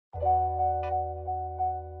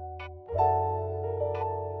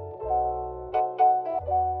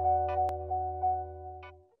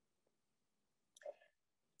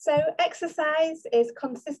So exercise is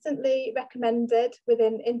consistently recommended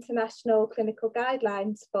within international clinical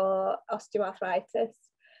guidelines for osteoarthritis.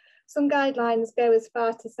 Some guidelines go as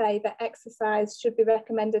far to say that exercise should be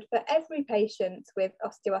recommended for every patient with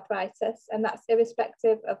osteoarthritis, and that's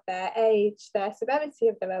irrespective of their age, their severity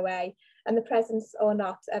of their OA, and the presence or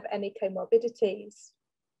not of any comorbidities.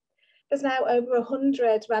 There's now over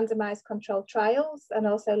 100 randomised controlled trials and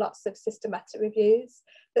also lots of systematic reviews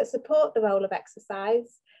that support the role of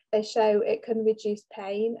exercise. They show it can reduce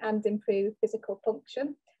pain and improve physical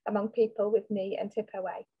function among people with knee and hip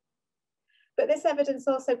OA. But this evidence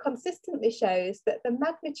also consistently shows that the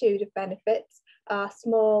magnitude of benefits are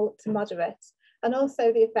small to moderate, and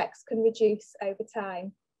also the effects can reduce over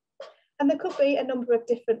time. And there could be a number of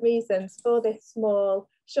different reasons for this small,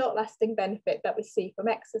 short-lasting benefit that we see from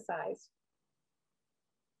exercise.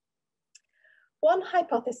 One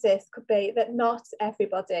hypothesis could be that not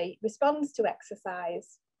everybody responds to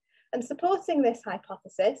exercise. And supporting this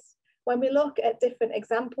hypothesis, when we look at different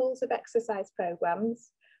examples of exercise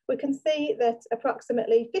programs, we can see that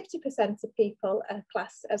approximately 50% of people are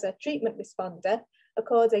classed as a treatment responder,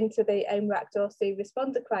 according to the OACS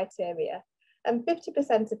responder criteria, and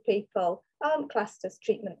 50% of people aren't classed as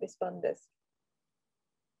treatment responders.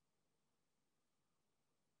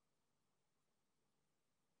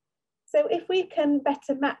 So if we can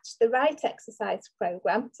better match the right exercise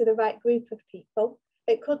program to the right group of people,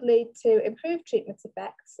 it could lead to improved treatment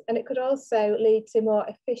effects, and it could also lead to more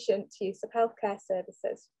efficient use of healthcare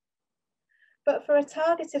services. But for a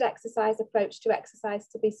targeted exercise approach to exercise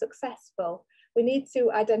to be successful, we need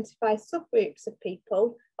to identify subgroups of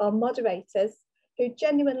people or moderators who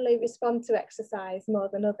genuinely respond to exercise more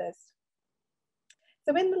than others.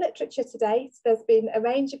 So in the literature to date, there's been a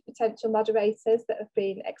range of potential moderators that have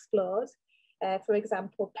been explored. For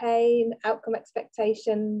example, pain, outcome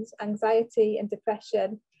expectations, anxiety and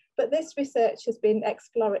depression. But this research has been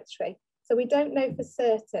exploratory. So we don't know for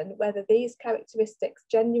certain whether these characteristics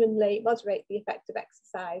genuinely moderate the effect of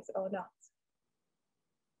exercise or not.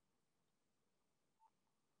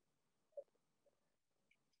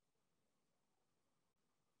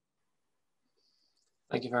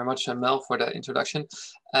 Thank you very much, Mel, for that introduction.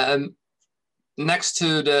 Next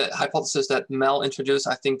to the hypothesis that Mel introduced,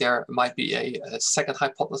 I think there might be a second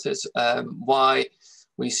hypothesis why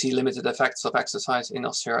we see limited effects of exercise in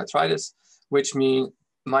osteoarthritis, which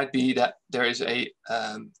might be that there is a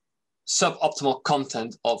suboptimal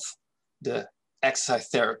content of the exercise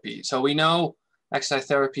therapy. So we know exercise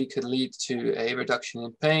therapy could lead to a reduction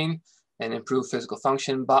in pain and improve physical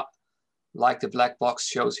function, but like the black box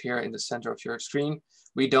shows here in the center of your screen,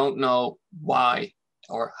 we don't know why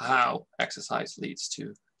or how exercise leads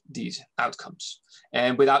to these outcomes.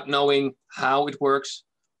 And without knowing how it works,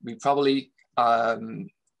 we probably are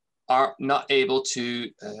not able to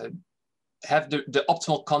have the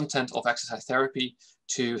optimal content of exercise therapy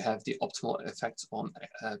to have the optimal effects on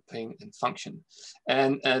pain and function.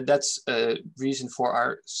 And that's a reason for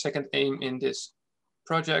our second aim in this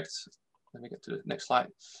project. Let me get to the next slide,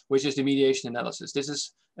 which is the mediation analysis. This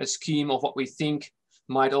is a scheme of what we think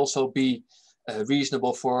might also be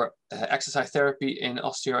reasonable for exercise therapy in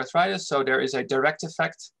osteoarthritis. So there is a direct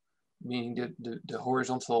effect, meaning the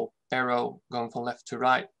horizontal arrow going from left to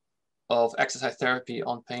right of exercise therapy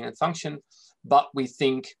on pain and function. But we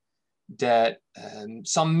think that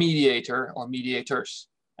some mediator or mediators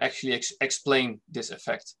actually explain this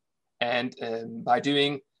effect. And by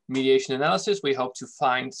doing mediation analysis, we hope to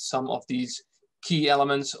find some of these key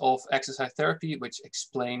elements of exercise therapy which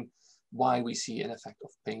explain why we see an effect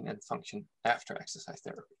of pain and function after exercise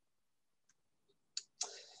therapy.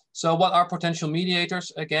 So what are potential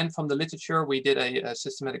mediators? Again, from the literature, we did a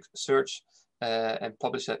systematic search and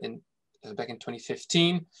published that back in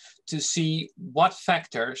 2015 to see what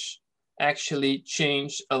factors actually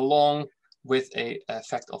change along with an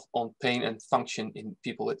effect on pain and function in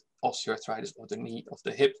people with osteoarthritis of the knee, of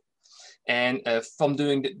the hip. And from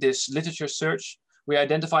doing this literature search, we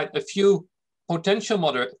identified a few potential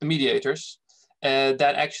mediators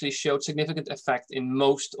that actually showed significant effect in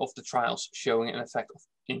most of the trials, showing an effect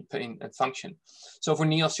in pain and function. So for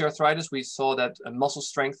knee osteoarthritis, we saw that muscle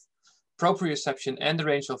strength, proprioception, and the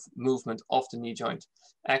range of movement of the knee joint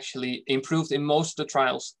actually improved in most of the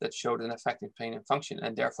trials that showed an effect in pain and function,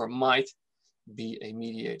 and therefore might be a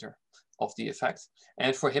mediator of the effect.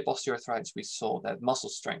 And for hip osteoarthritis, we saw that muscle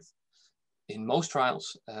strength in most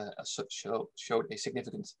trials showed a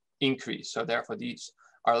significant increase. So therefore these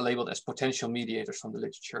are labeled as potential mediators from the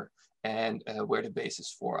literature and were the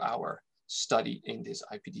basis for our study in this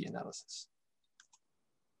IPD analysis.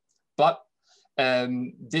 But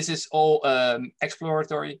this is all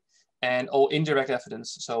exploratory, and all indirect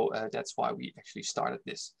evidence. So that's why we actually started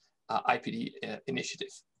this IPD initiative.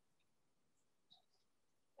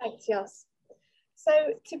 Thanks, Jos. So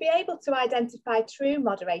to be able to identify true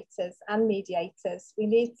moderators and mediators, we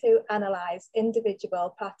need to analyse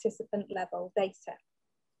individual participant level data.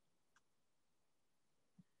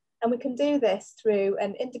 And we can do this through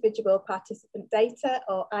an individual participant data,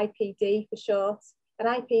 or IPD for short, an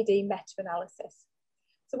IPD meta-analysis.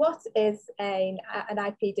 So what is an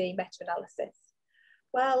IPD meta-analysis?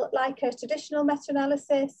 Well, like a traditional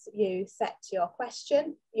meta-analysis, you set your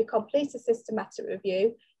question, you complete a systematic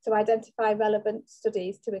review to identify relevant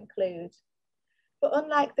studies to include. But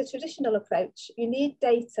unlike the traditional approach, you need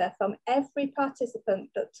data from every participant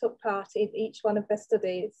that took part in each one of the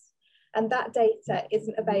studies, and that data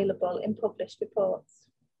isn't available in published reports.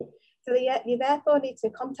 So you therefore need to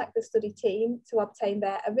contact the study team to obtain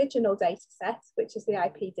their original data set, which is the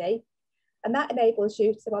IPD, and that enables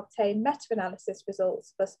you to obtain meta-analysis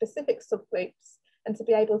results for specific subgroups and to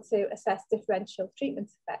be able to assess differential treatment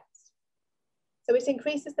effects. So it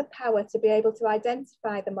increases the power to be able to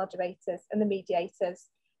identify the moderators and the mediators,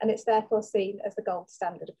 and it's therefore seen as the gold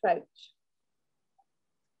standard approach.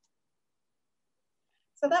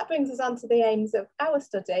 So that brings us on to the aims of our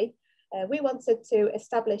study. We wanted to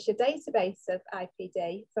establish a database of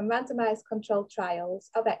IPD from randomised controlled trials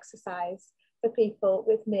of exercise for people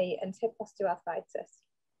with knee and hip osteoarthritis.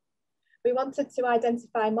 We wanted to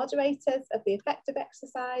identify moderators of the effect of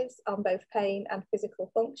exercise on both pain and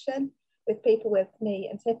physical function with people with knee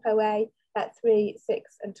and hip OA at 3,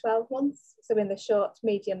 6 and 12 months, so in the short,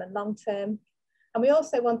 medium and long term. And we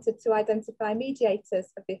also wanted to identify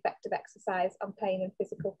mediators of the effect of exercise on pain and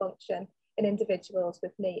physical function in individuals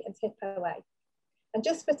with knee and hip OA. And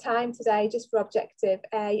just for time today, just for objective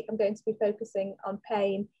A, I'm going to be focusing on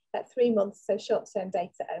pain at 3 months, so short-term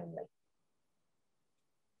data only.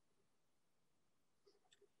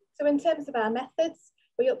 So in terms of our methods,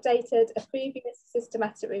 we updated a previous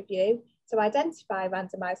systematic review to identify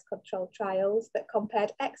randomised controlled trials that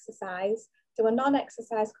compared exercise to a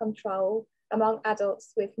non-exercise control among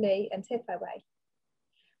adults with knee and hip OA.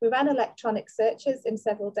 We ran electronic searches in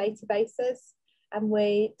several databases, and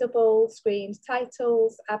we double screened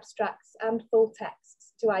titles, abstracts and full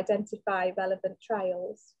texts to identify relevant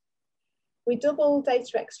trials. We double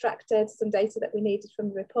data extracted some data that we needed from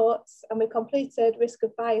the reports, and we completed risk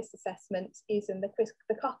of bias assessment using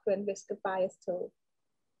the Cochrane risk of bias tool.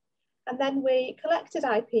 And then we collected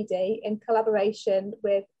IPD in collaboration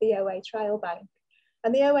with the OA Trial Bank.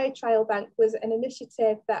 And the OA Trial Bank was an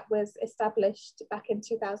initiative that was established back in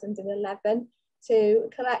 2011 to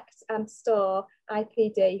collect and store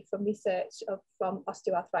IPD from research from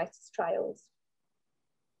osteoarthritis trials.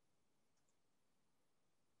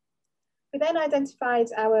 We then identified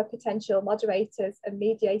our potential moderators and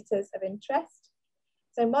mediators of interest.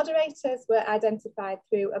 So moderators were identified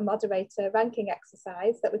through a moderator ranking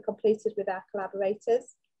exercise that we completed with our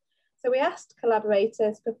collaborators. So we asked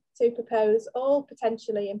collaborators to propose all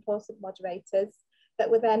potentially important moderators that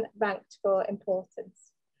were then ranked for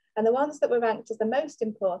importance. And the ones that were ranked as the most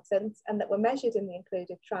important and that were measured in the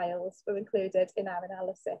included trials were included in our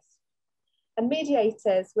analysis. And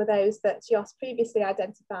mediators were those that Jos previously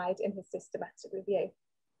identified in his systematic review.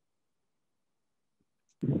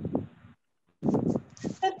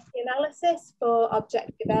 The analysis for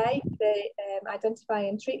objective A, the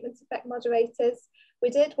identifying treatment effect moderators, we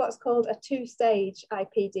did what's called a two-stage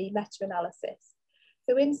IPD meta-analysis.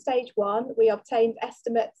 So in stage 1, we obtained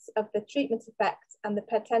estimates of the treatment effect and the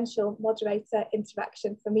potential moderator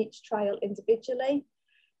interaction from each trial individually.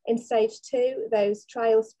 In stage 2, those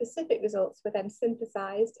trial-specific results were then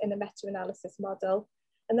synthesized in a meta-analysis model,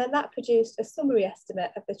 and then that produced a summary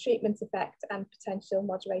estimate of the treatment effect and potential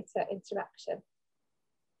moderator interaction.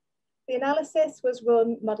 The analysis was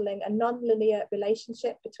run modelling a non-linear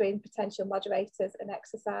relationship between potential moderators and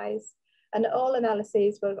exercise, and all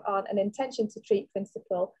analyses were on an intention to treat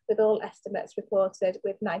principle, with all estimates reported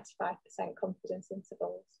with 95% confidence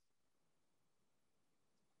intervals.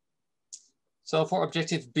 So for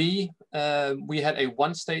objective B, we had a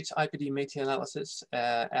one-stage IPD meta-analysis.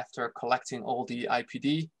 After collecting all the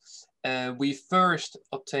IPD, we first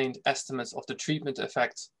obtained estimates of the treatment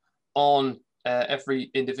effect on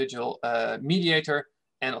every individual mediator,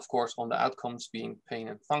 and of course on the outcomes being pain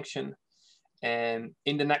and function. And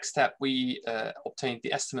in the next step, we obtained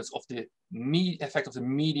the estimates of the effect of the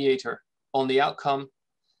mediator on the outcome.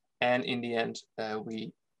 And in the end,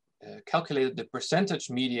 we calculated the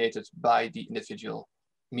percentage mediated by the individual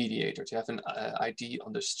mediator to have an idea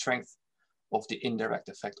on the strength of the indirect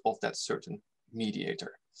effect of that certain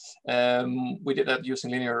mediator. We did that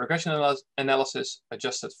using linear regression analysis,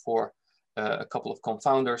 adjusted for a couple of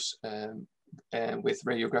confounders, and with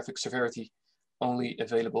radiographic severity only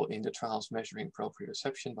available in the trials measuring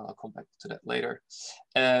proprioception, but I'll come back to that later.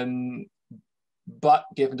 But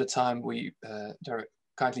given the time, we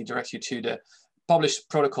kindly direct you to the published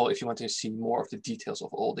protocol if you want to see more of the details of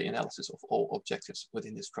all the analysis of all objectives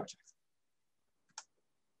within this project.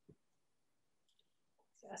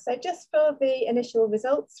 So just for the initial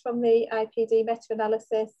results from the IPD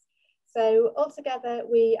meta-analysis, so altogether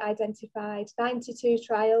we identified 92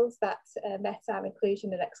 trials that met our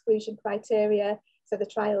inclusion and exclusion criteria, so the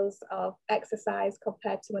trials of exercise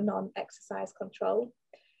compared to a non-exercise control.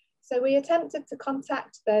 So we attempted to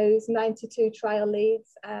contact those 92 trial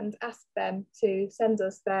leads and ask them to send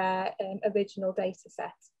us their original data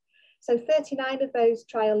set. So 39 of those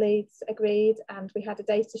trial leads agreed, and we had a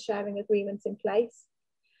data sharing agreement in place.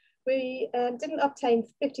 We didn't obtain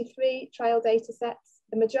 53 trial data sets.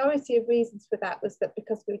 The majority of reasons for that was that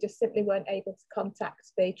because we just simply weren't able to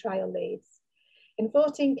contact the trial leads. In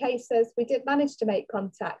 14 cases, we did manage to make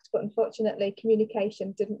contact, but unfortunately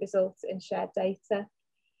communication didn't result in shared data.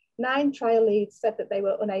 9 trial leads said that they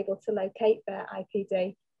were unable to locate their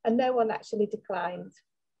IPD, and no one actually declined.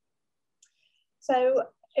 So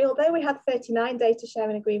although we had 39 data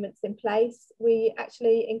sharing agreements in place, we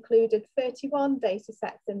actually included 31 data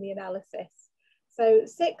sets in the analysis. So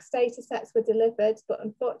 6 data sets were delivered, but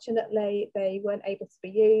unfortunately they weren't able to be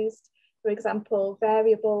used. For example,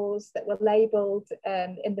 variables that were labelled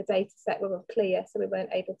in the data set were unclear, so we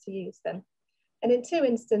weren't able to use them. And in 2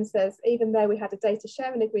 instances, even though we had a data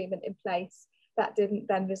sharing agreement in place, that didn't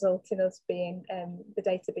then result in us being, the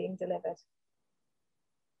data being delivered.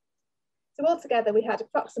 So altogether, we had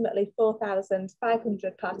approximately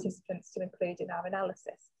 4,500 participants to include in our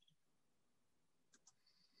analysis.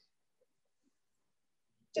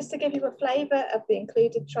 Just to give you a flavour of the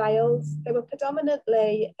included trials, they were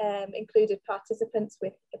predominantly included participants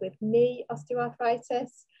with knee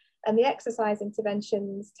osteoarthritis, and the exercise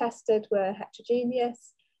interventions tested were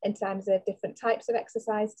heterogeneous in terms of different types of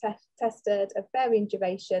exercise tested, of varying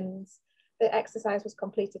durations. The exercise was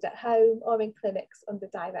completed at home or in clinics under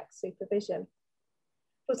direct supervision.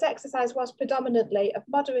 But exercise was predominantly of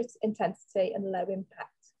moderate intensity and low impact.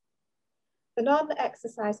 The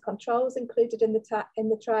non-exercise controls included in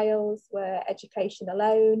the trials were education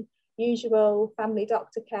alone, usual family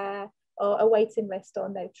doctor care, or a waiting list or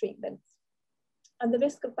no treatment. And the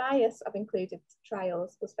risk of bias of included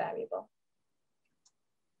trials was variable.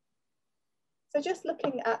 So just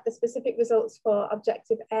looking at the specific results for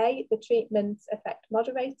objective A, the treatment effect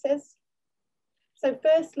moderators. So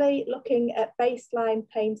firstly, looking at baseline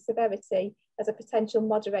pain severity as a potential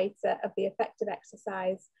moderator of the effect of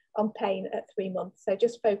exercise on pain at 3 months. So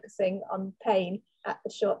just focusing on pain at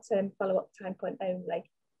the short-term follow-up time point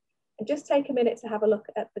only. And just take a minute to have a look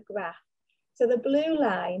at the graph. So the blue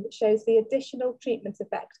line shows the additional treatment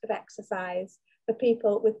effect of exercise for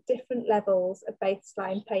people with different levels of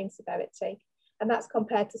baseline pain severity. And that's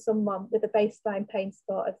compared to someone with a baseline pain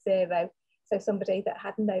score of 0, so somebody that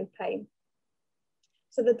had no pain.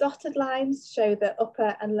 So the dotted lines show the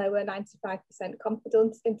upper and lower 95%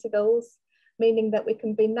 confidence intervals, meaning that we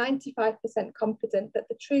can be 95% confident that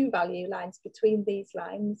the true value lies between these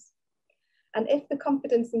lines. And if the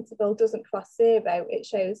confidence interval doesn't cross 0, it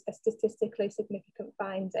shows a statistically significant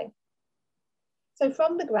finding. So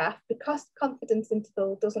from the graph, because the confidence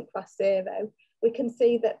interval doesn't cross 0, we can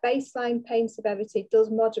see that baseline pain severity does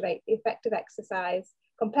moderate the effect of exercise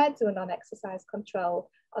compared to a non-exercise control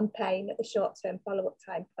on pain at the short-term follow-up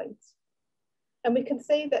time point. And we can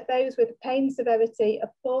see that those with pain severity of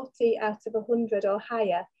 40 out of 100 or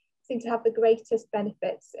higher seem to have the greatest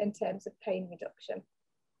benefits in terms of pain reduction.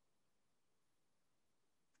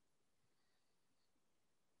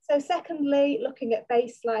 So secondly, looking at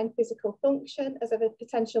baseline physical function as a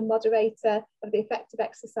potential moderator of the effect of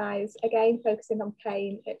exercise, again, focusing on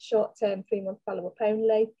pain at short-term 3-month follow-up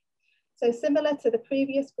only. So similar to the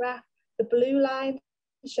previous graph, the blue line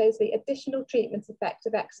shows the additional treatment effect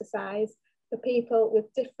of exercise for people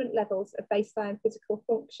with different levels of baseline physical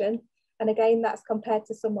function. And again, that's compared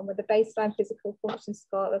to someone with a baseline physical function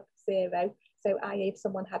score of 0, so i.e.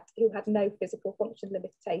 someone who had no physical function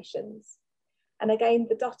limitations. And again,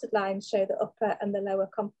 the dotted lines show the upper and the lower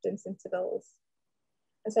confidence intervals.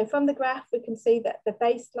 And so from the graph, we can see that the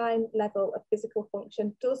baseline level of physical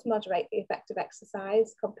function does moderate the effect of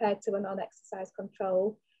exercise compared to a non-exercise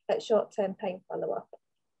control at short-term pain follow-up.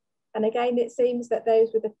 And again, it seems that those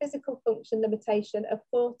with a physical function limitation of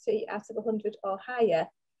 40 out of 100 or higher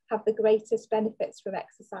have the greatest benefits from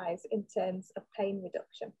exercise in terms of pain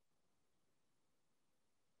reduction.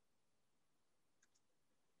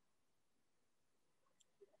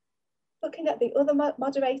 Looking at the other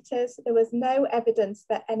moderators, there was no evidence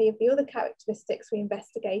that any of the other characteristics we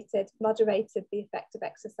investigated moderated the effect of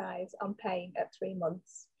exercise on pain at 3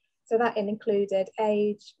 months. So that included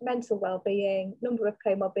age, mental well-being, number of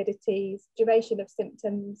comorbidities, duration of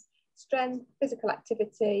symptoms, strength, physical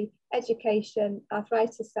activity, education,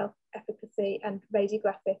 arthritis self-efficacy, and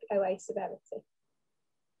radiographic OA severity.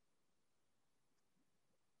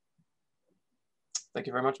 Thank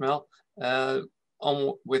you very much, Mel.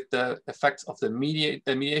 On with the effects of the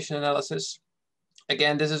mediation analysis.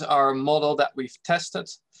 Again, this is our model that we've tested,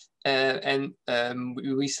 and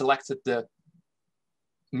we selected the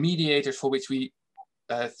mediators for which we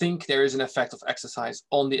think there is an effect of exercise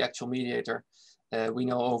on the actual mediator. We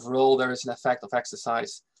know overall there is an effect of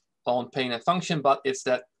exercise on pain and function, but it's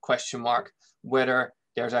that question mark whether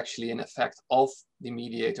there's actually an effect of the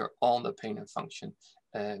mediator on the pain and function.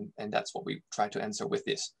 And that's what we try to answer with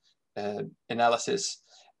this analysis.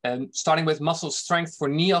 Starting with muscle strength for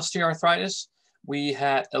knee osteoarthritis, we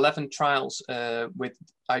had 11 trials with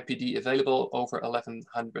IPD available, over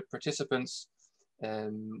 1,100 participants,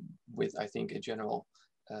 with, I think, a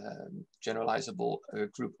generalizable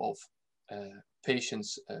group of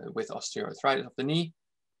patients with osteoarthritis of the knee.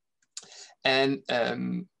 And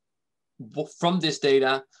from this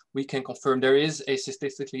data, we can confirm there is a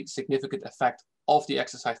statistically significant effect of the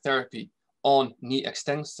exercise therapy on knee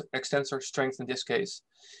extensor strength in this case,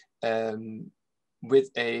 with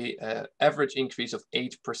a average increase of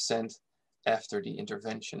 8% after the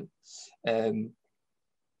intervention.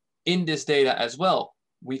 In this data as well,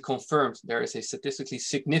 we confirmed there is a statistically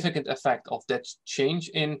significant effect of that change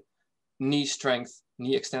in knee strength,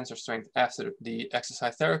 knee extensor strength after the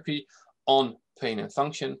exercise therapy on pain and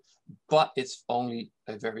function, but it's only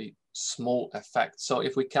a very small effect. So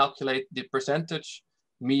if we calculate the percentage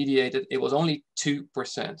mediated, it was only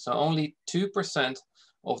 2%. So only 2%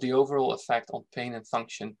 of the overall effect on pain and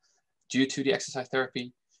function due to the exercise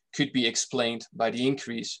therapy could be explained by the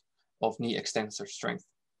increase of knee extensor strength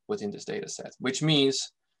within this data set, which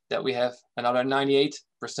means that we have another 98%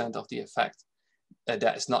 of the effect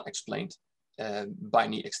that is not explained by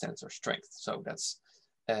knee extensor strength. So that's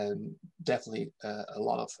definitely a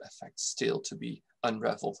lot of effects still to be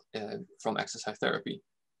unraveled from exercise therapy.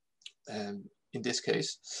 In this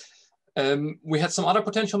case, we had some other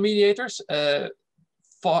potential mediators,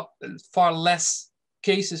 far less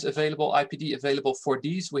cases available, IPD available for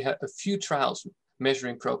these. We had a few trials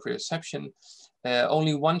measuring proprioception,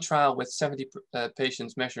 only one trial with 70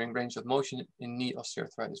 patients measuring range of motion in knee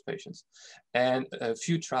osteoarthritis patients, and a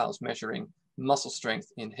few trials measuring muscle strength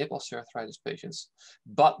in hip osteoarthritis patients.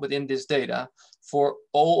 But within this data, for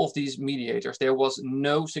all of these mediators, there was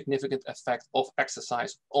no significant effect of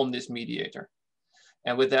exercise on this mediator.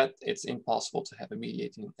 And with that, it's impossible to have a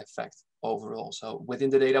mediating effect overall. So within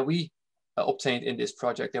the data we obtained in this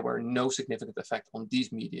project, there were no significant effect on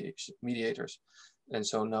these mediators, and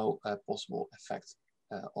so no possible effect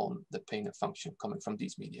on the pain and function coming from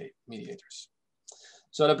these mediators.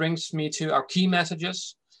 So that brings me to our key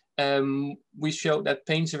messages. We showed that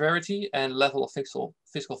pain severity and level of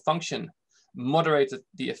physical function moderated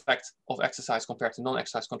the effect of exercise compared to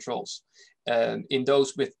non-exercise controls. In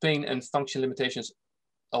those with pain and function limitations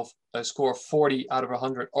of a score of 40 out of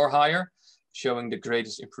 100 or higher, showing the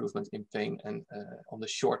greatest improvement in pain and on the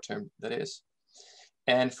short term, that is.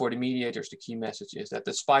 And for the mediators, the key message is that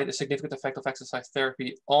despite a significant effect of exercise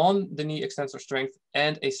therapy on the knee extensor strength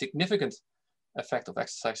and a significant effect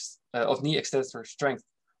of knee extensor strength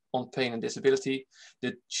on pain and disability,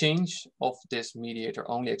 the change of this mediator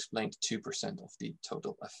only explained 2% of the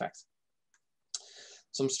total effect.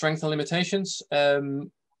 Some strength and limitations.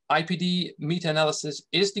 IPD meta-analysis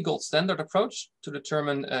is the gold standard approach to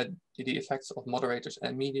determine the effects of moderators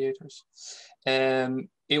and mediators.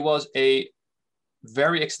 It was a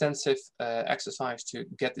very extensive exercise to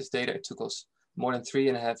get this data. It took us more than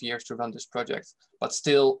 3.5 years to run this project, but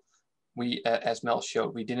still, we, as Mel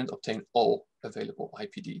showed, we didn't obtain all available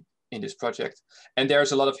IPD in this project. And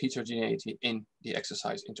there's a lot of heterogeneity in the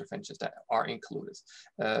exercise interventions that are included.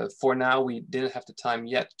 For now, we didn't have the time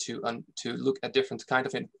yet to look at different kind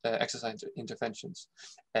of exercise interventions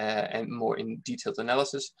and more in detailed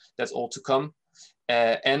analysis. That's all to come.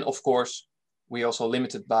 And of course, we also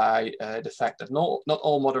limited by the fact that not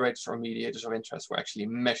all moderators or mediators of interest were actually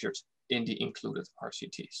measured in the included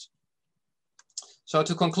RCTs. So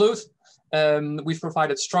to conclude, we've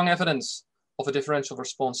provided strong evidence of a differential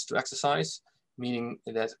response to exercise, meaning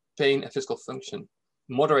that pain and physical function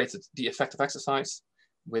moderated the effect of exercise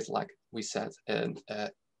with, like we said, an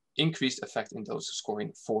increased effect in those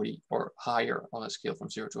scoring 40 or higher on a scale from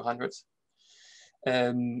 0 to 100.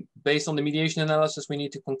 Based on the mediation analysis, we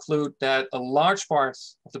need to conclude that a large part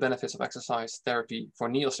of the benefits of exercise therapy for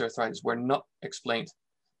knee osteoarthritis were not explained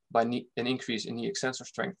by an increase in knee extensor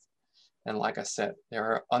strength. And like I said, there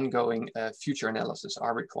are ongoing future analysis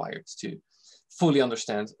are required to fully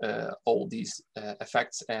understand all these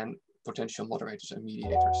effects and potential moderators and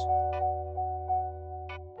mediators.